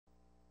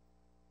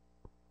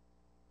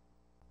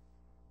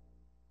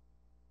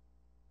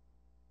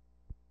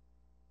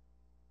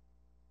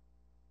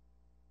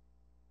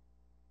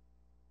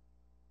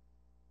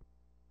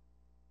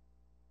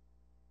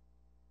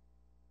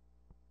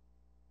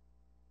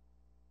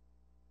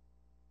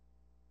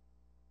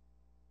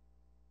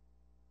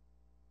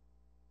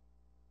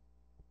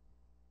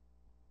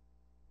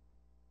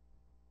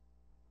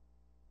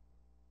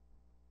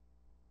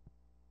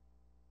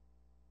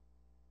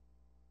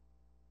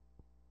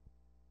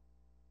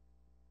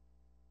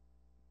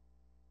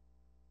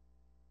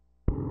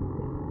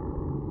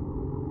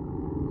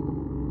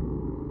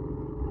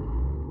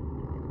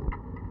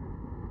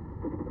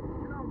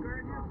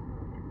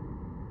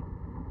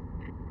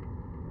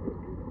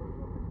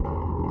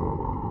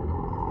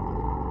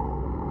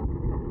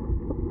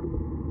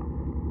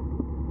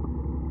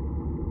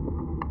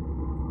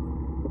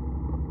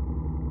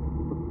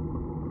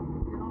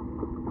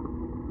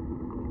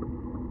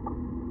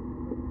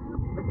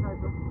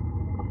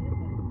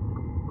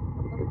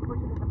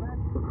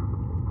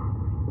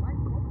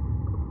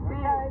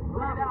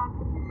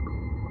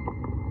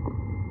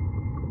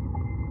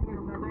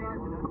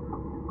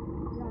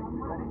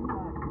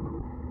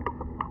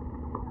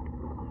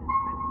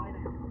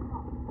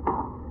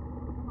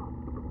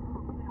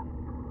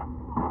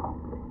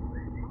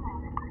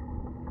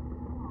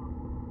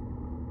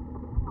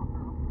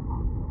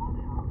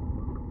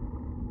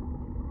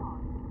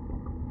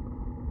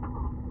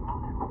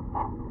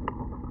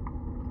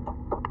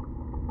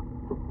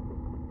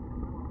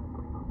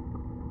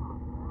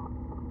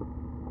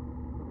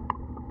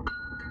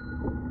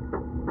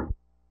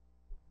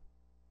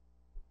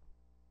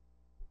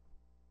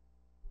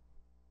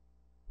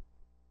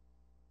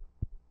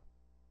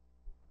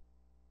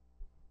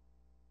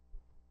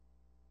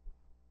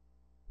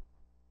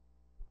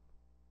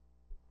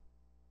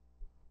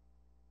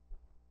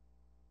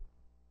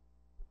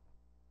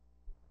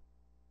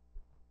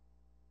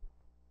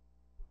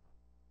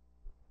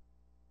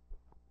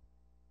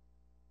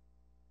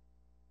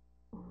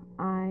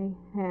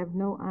I have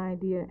no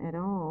idea at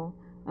all,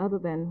 other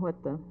than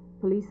what the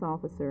police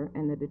officer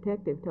and the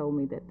detective told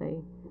me that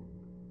they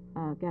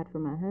got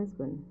from my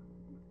husband.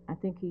 I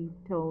think he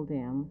told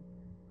them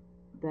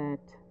that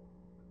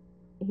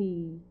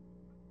he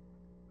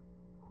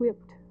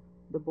whipped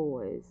the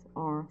boys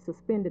or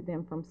suspended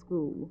them from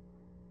school.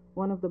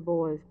 One of the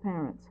boys'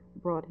 parents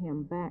brought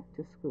him back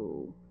to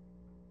school,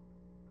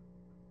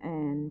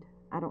 and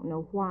I don't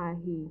know why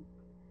he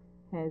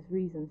has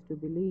reasons to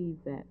believe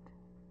that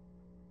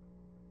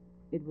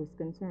it was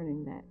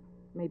concerning that.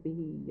 Maybe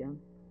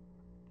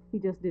he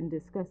just didn't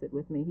discuss it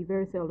with me. He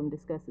very seldom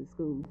discusses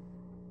school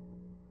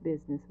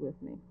business with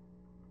me.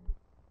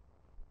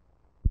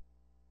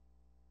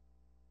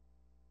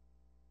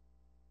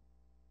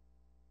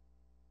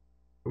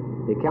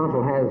 The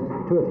council has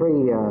 2 or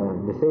 3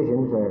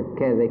 decisions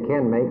they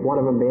can make, one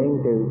of them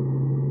being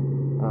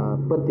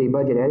to put the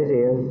budget as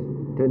is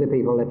to the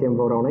people, let them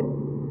vote on it,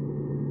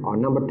 or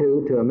number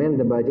 2, to amend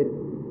the budget,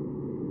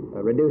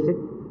 reduce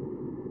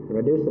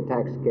the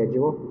tax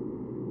schedule,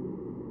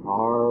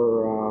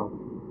 or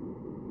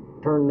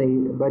turn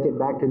the budget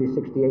back to the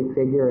 68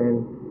 figure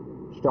and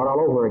start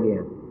all over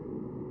again.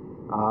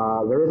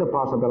 There is a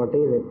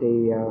possibility that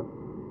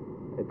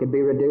it could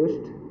be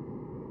reduced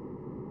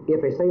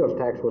if a sales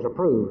tax was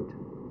approved,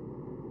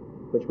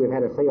 which we've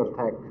had a sales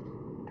tax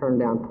turned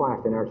down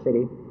twice in our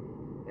city,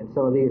 and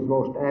some of these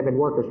most avid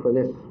workers for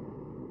this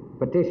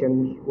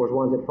petition was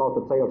ones that fought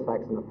the sales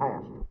tax in the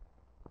past.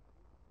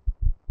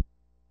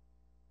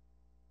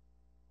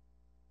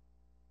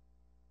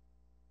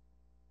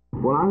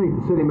 Well, I think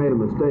the city made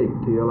a mistake,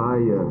 Teal. I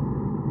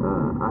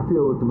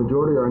feel that the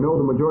majority, or I know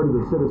the majority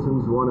of the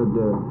citizens wanted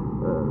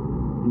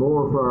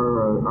more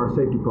for our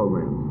safety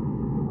programs.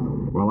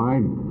 Well,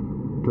 I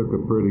took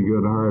a pretty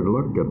good hard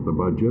look at the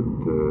budget.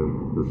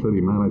 The city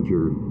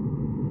manager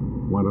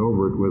went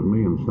over it with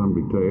me in some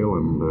detail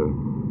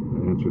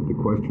and answered the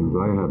questions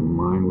I had in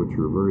mind, which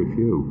were very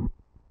few.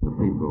 The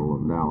people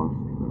of Dallas,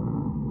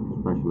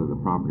 especially the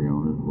property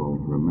owners,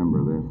 will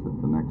remember this at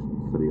the next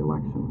city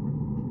election.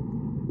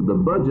 The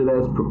budget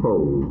as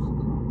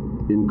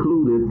proposed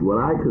included what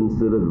I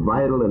considered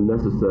vital and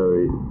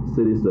necessary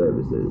city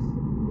services,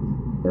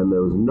 and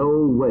there was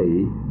no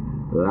way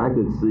that I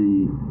could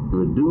see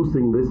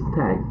reducing this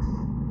tax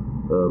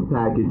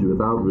package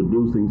without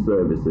reducing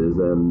services,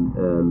 and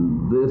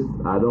this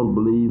I don't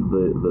believe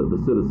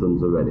the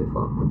citizens are ready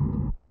for.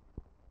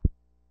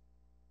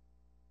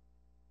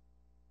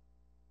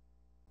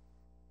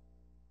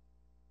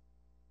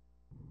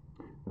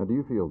 Now, do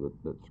you feel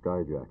that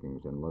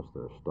skyjackings, unless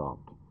they're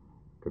stopped,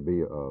 could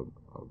be a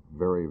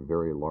very,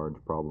 very large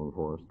problem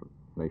for us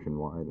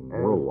nationwide and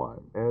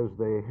worldwide? As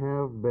they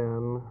have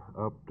been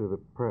up to the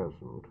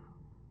present,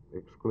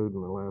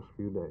 excluding the last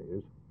few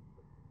days,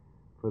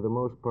 for the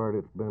most part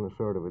it's been a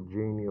sort of a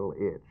genial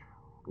itch,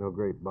 no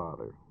great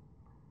bother.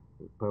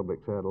 The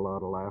public's had a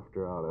lot of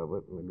laughter out of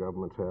it, and the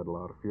government's had a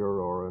lot of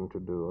furor to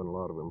do and a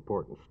lot of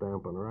important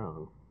stamping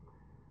around.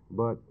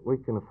 But we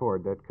can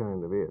afford that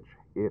kind of itch.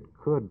 It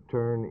could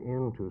turn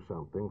into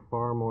something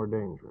far more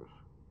dangerous,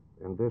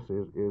 and this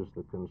is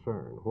the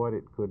concern. What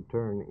it could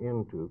turn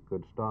into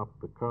could stop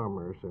the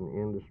commerce and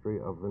industry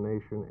of the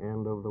nation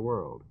and of the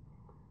world.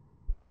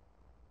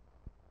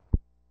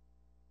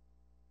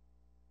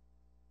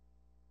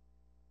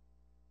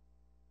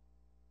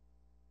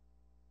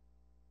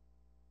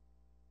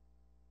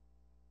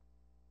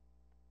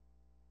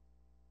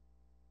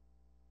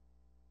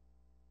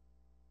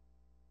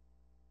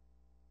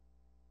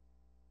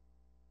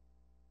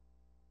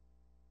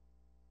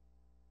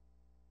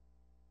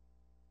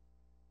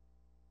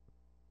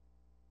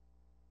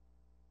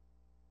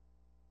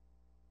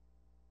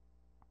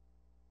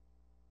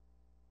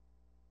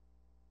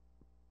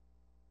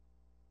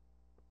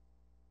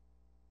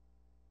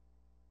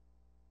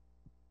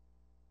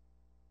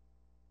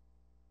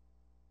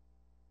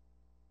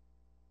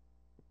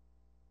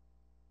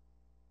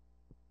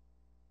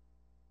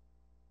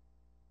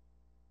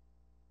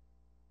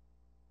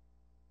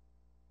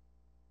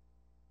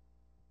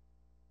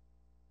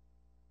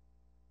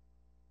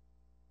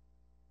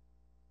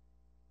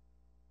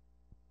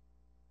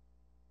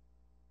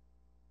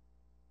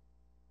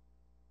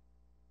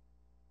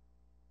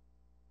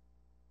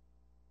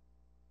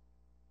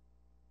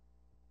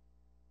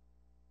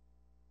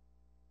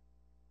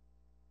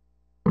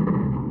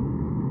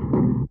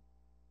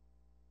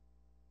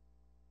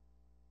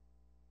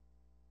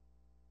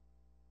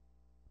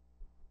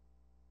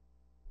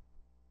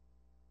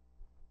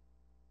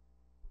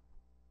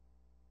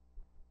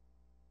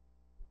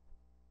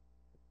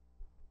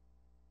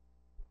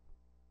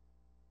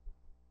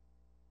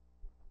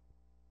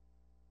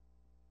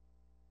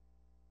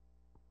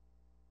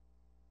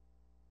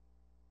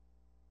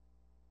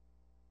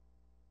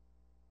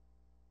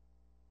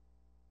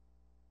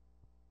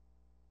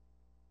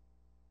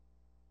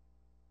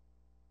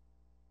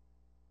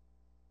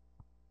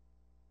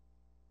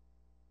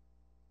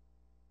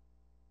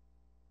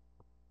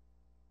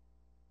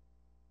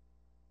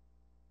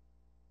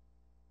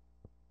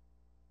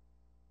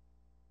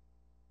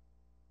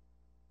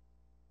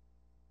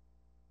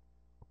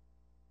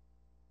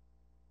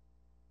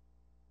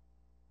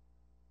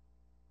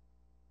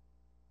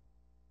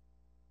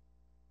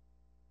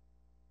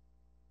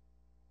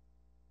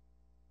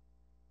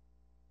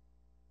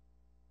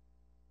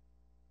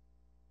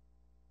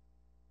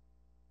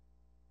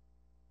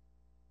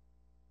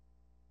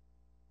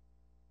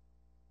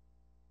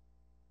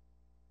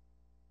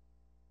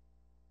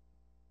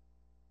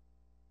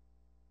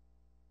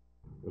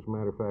 As a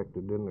matter of fact,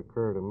 it didn't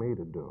occur to me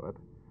to do it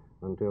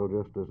until,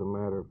 just as a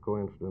matter of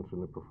coincidence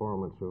in the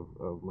performance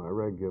of my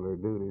regular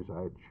duties,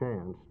 I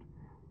chanced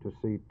to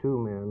see two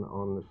men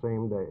on the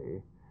same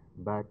day,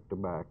 back to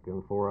back,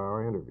 in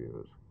 4-hour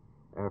interviews,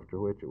 after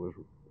which it was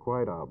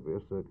quite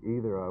obvious that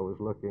either I was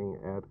looking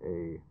at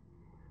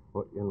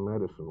what in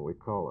medicine we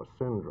call a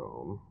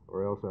syndrome,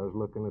 or else I was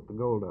looking at the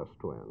Goldust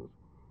twins.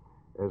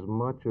 As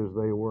much as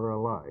they were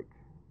alike,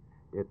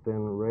 it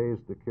then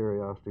raised the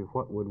curiosity,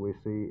 what would we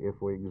see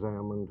if we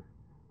examined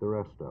the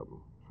rest of them?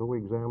 So we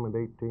examined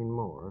 18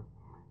 more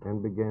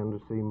and began to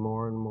see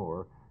more and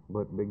more,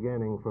 but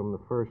beginning from the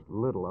first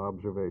little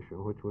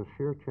observation, which was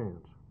sheer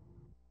chance.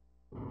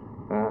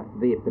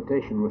 The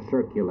petition was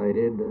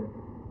circulated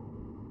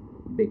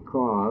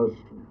because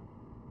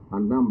a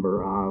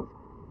number of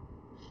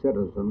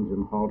citizens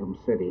in Haltom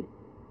City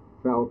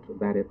felt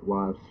that it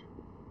was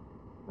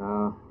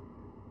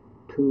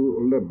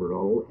too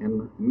liberal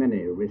in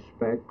many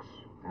respects,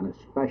 and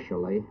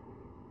especially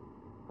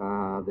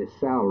the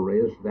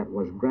salaries that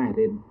was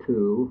granted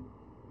to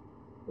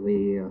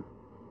the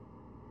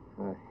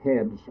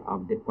heads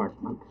of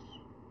departments.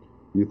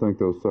 You think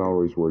those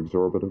salaries were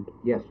exorbitant?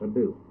 Yes, I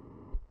do.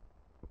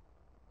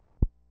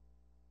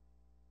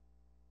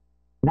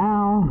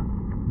 Now,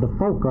 the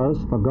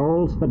focus for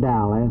Goals for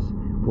Dallas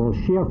will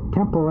shift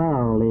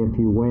temporarily, if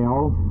you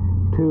will,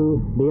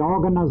 to the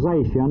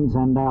organizations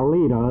and their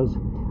leaders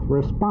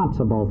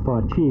responsible for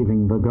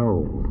achieving the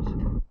goals.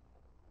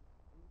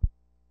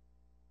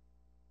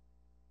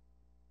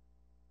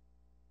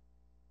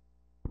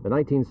 The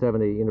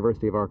 1970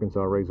 University of Arkansas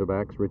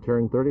Razorbacks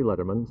returned 30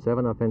 lettermen,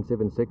 7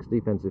 offensive and 6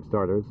 defensive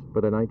starters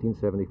for the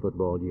 1970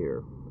 football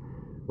year.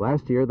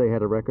 Last year they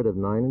had a record of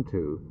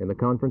 9-2. In the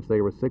conference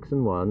they were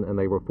 6-1, and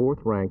they were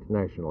 4th ranked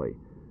nationally.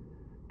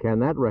 Can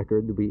that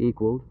record be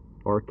equaled,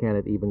 or can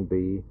it even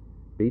be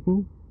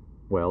beaten?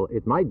 Well,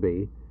 it might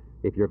be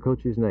if your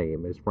coach's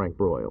name is Frank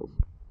Broyles.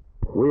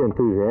 We're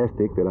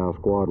enthusiastic that our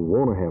squad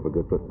want to have a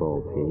good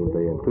football team.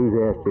 They're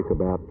enthusiastic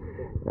about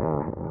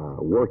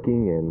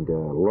working and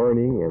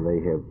learning, and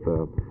they have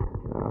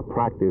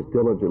practiced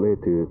diligently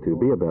to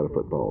be a better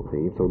football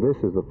team. So this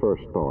is the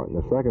first start. And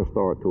the second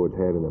start towards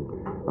having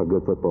a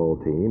good football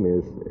team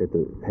is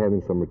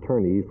having some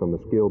returnees from the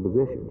skilled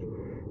positions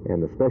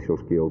and the special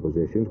skilled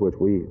positions, which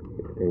we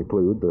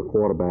include the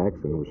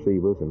quarterbacks and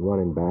receivers and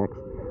running backs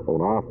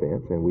on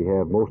offense, and we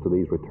have most of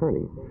these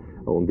returning.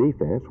 On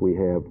defense, we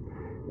have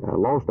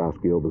lost our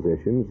skill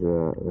positions,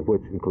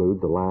 which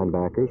includes the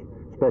linebackers,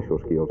 special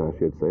skills, I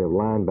should say, of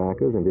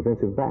linebackers and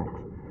defensive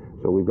backs.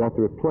 So we've got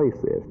to replace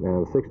this.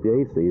 Now, in the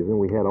 68 season,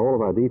 we had all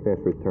of our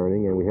defense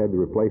returning, and we had to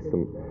replace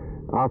some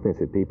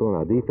offensive people, and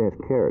our defense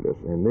carried us.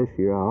 And this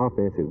year, our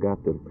offense has got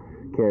to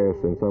carry us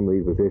in some of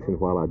these positions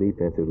while our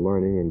defense is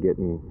learning and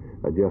getting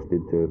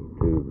adjusted to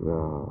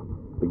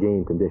the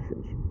game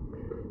conditions.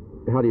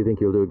 How do you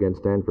think you'll do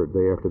against Stanford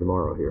day after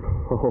tomorrow here?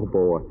 Oh,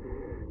 boy.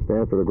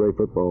 Stanford, a great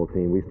football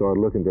team. We started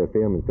looking at their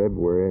film in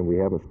February, and we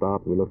haven't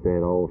stopped. We looked at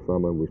it all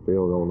summer, and we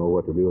still don't know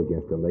what to do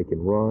against them. They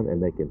can run,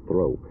 and they can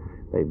throw.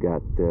 They've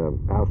got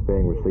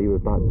outstanding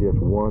receivers, not just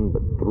one,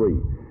 but 3.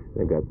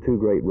 They've got 2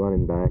 great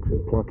running backs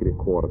and Plunkett at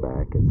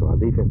quarterback. And so our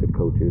defensive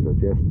coaches are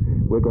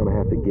we're going to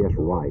have to guess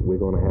right. We're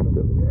going to have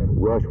to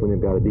rush when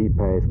they've got a deep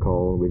pass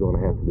call, and we're going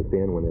to have to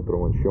defend when they're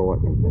throwing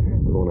short. And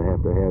we're going to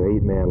have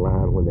 8-man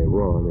line when they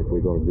run if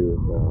we're going to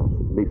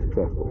be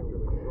successful.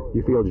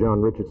 You feel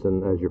John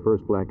Richardson, as your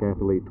first black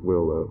athlete,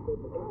 will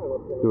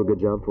do a good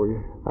job for you?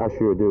 I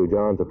sure do.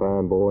 John's a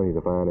fine boy, and he's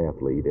a fine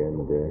athlete,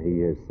 and he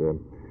has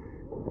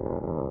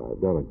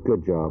done a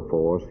good job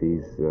for us.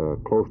 He's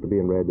close to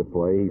being ready to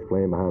play. He's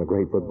playing behind a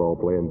great football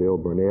player in Bill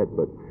Burnett,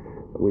 but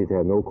we've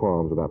had no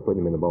qualms about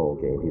putting him in the ball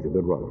game. He's a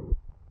good runner.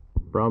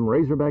 From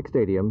Razorback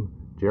Stadium,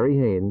 Jerry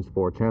Haynes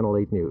for Channel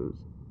 8 News.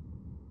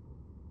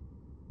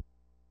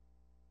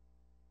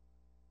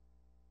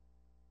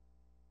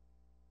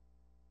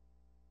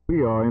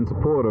 We are in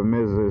support of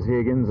Mrs.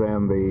 Higgins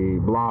and the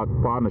Block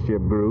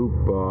Partnership Group.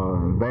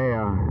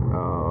 Their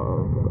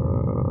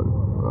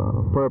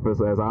purpose,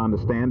 as I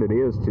understand it,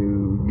 is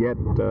to get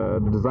the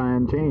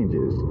design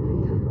changes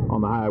on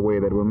the highway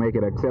that will make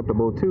it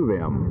acceptable to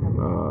them,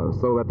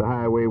 so that the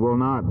highway will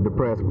not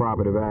depress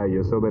property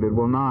values, so that it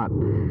will not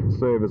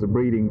serve as a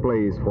breeding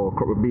place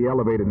be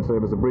elevated and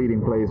serve as a breeding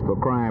place for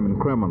crime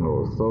and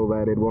criminals, so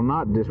that it will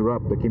not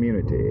disrupt the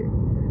community,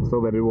 so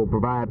that it will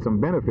provide some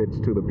benefits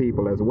to the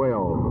people as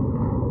well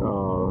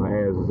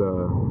as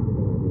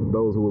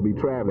those who will be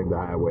traveling the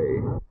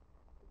highway.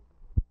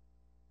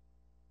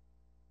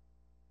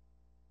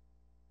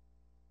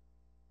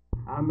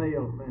 I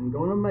mail and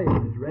going to mail.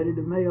 It's ready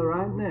to mail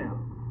right now.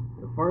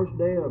 The first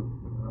day of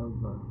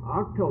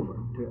October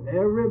to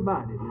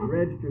everybody that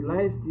registered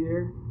last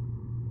year,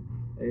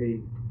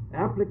 a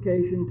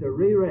application to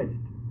re-register.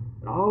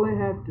 And all they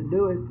have to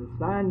do is to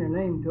sign their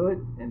name to it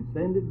and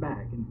send it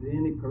back. And if there's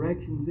any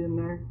corrections in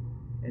there,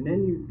 and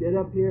then you get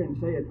up here and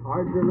say it's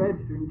hard to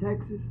register in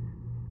Texas.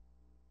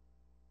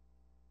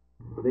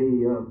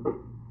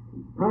 The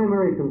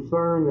primary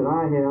concern that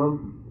I have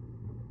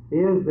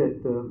is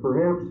that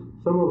perhaps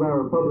some of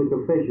our public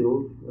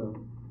officials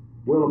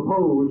will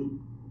oppose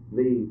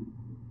the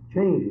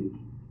changes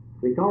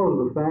because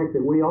of the fact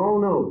that we all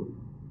know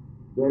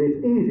that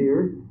it's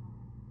easier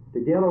to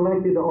get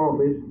elected to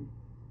office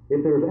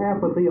if there's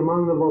apathy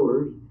among the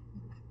voters,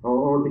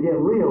 or to get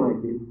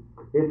reelected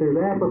if there's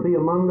apathy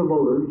among the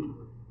voters,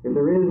 if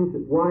there isn't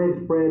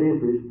widespread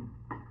interest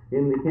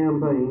in the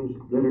campaigns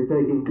that are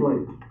taking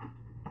place.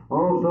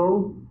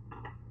 Also,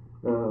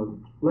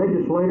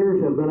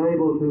 legislators have been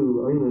able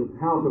to, in the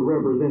House of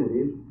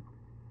Representatives,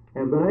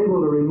 have been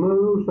able to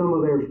remove some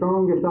of their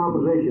strongest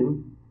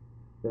opposition,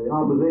 the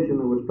opposition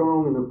that was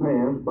strong in the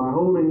past, by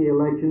holding the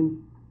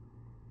elections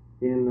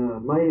in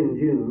May and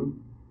June.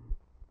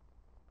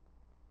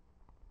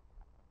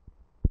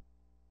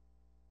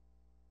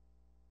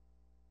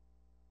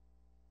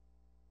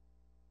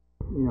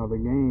 You know,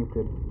 the game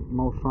could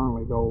most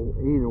certainly go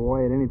either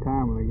way at any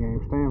time in the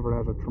game. Stanford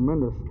has a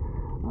tremendous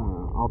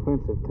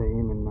offensive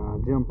team, and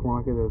Jim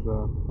Plunkett is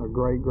a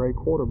great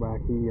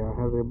quarterback. He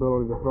has the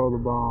ability to throw the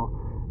ball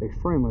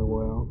extremely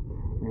well,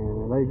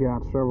 and they've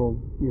got several,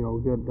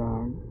 good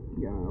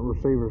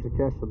receivers to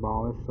catch the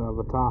ball. This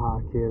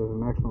Vataha kid is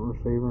an excellent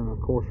receiver, and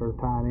of course their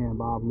tight end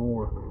Bob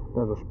Moore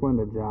does a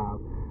splendid job.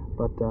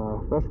 But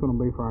that's going to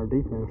be for our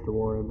defense to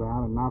worry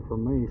about, and not for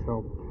me.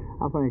 So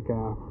I think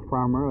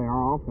primarily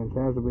our offense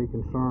has to be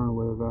concerned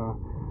with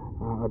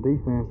a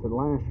defense that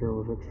last year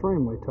was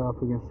extremely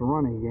tough against the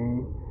running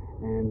game,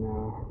 and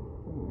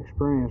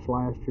experienced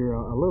last year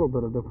a little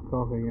bit of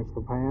difficulty against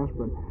the pass.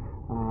 But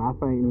I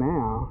think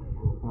now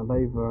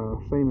they've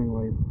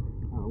seemingly,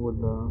 with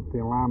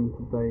the alignment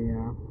that they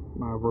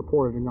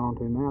reported and gone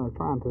to now, they're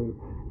trying to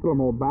get a little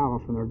more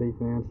balance in their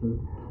defense and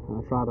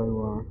try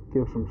to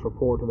give some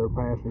support to their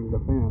passing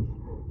defense.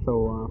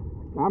 So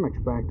I'm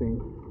expecting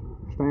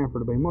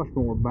Stanford to be much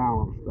more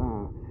balanced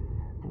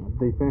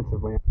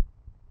defensively.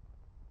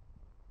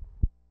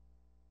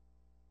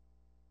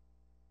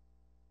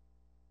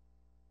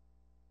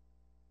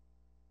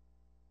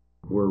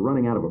 We're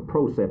running out of a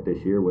pro set this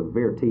year with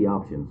Veer T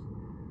options,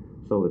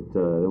 so that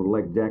it will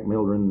let Jack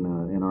Mildren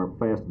and our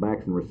fast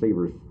backs and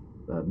receivers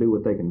do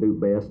what they can do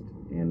best,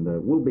 and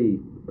we'll be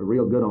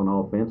real good on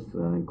offense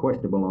and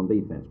questionable on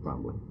defense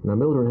probably. Now,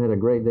 Mildren had a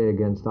great day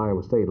against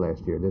Iowa State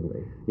last year, didn't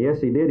he?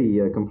 Yes, he did. He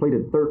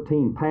completed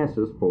 13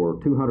 passes for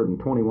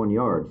 221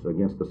 yards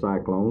against the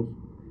Cyclones.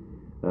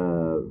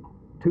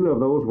 2 of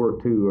those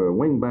were to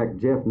wingback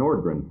Jeff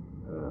Nordgren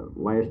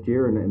last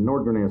year, and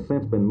Nordgren has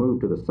since been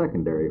moved to the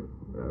secondary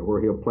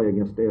where he'll play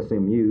against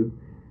SMU.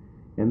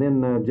 And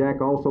then Jack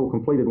also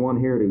completed one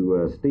here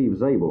to Steve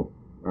Zabel,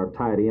 our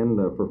tight end,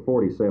 for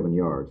 47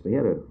 yards.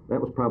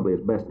 That was probably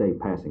his best day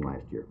passing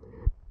last year.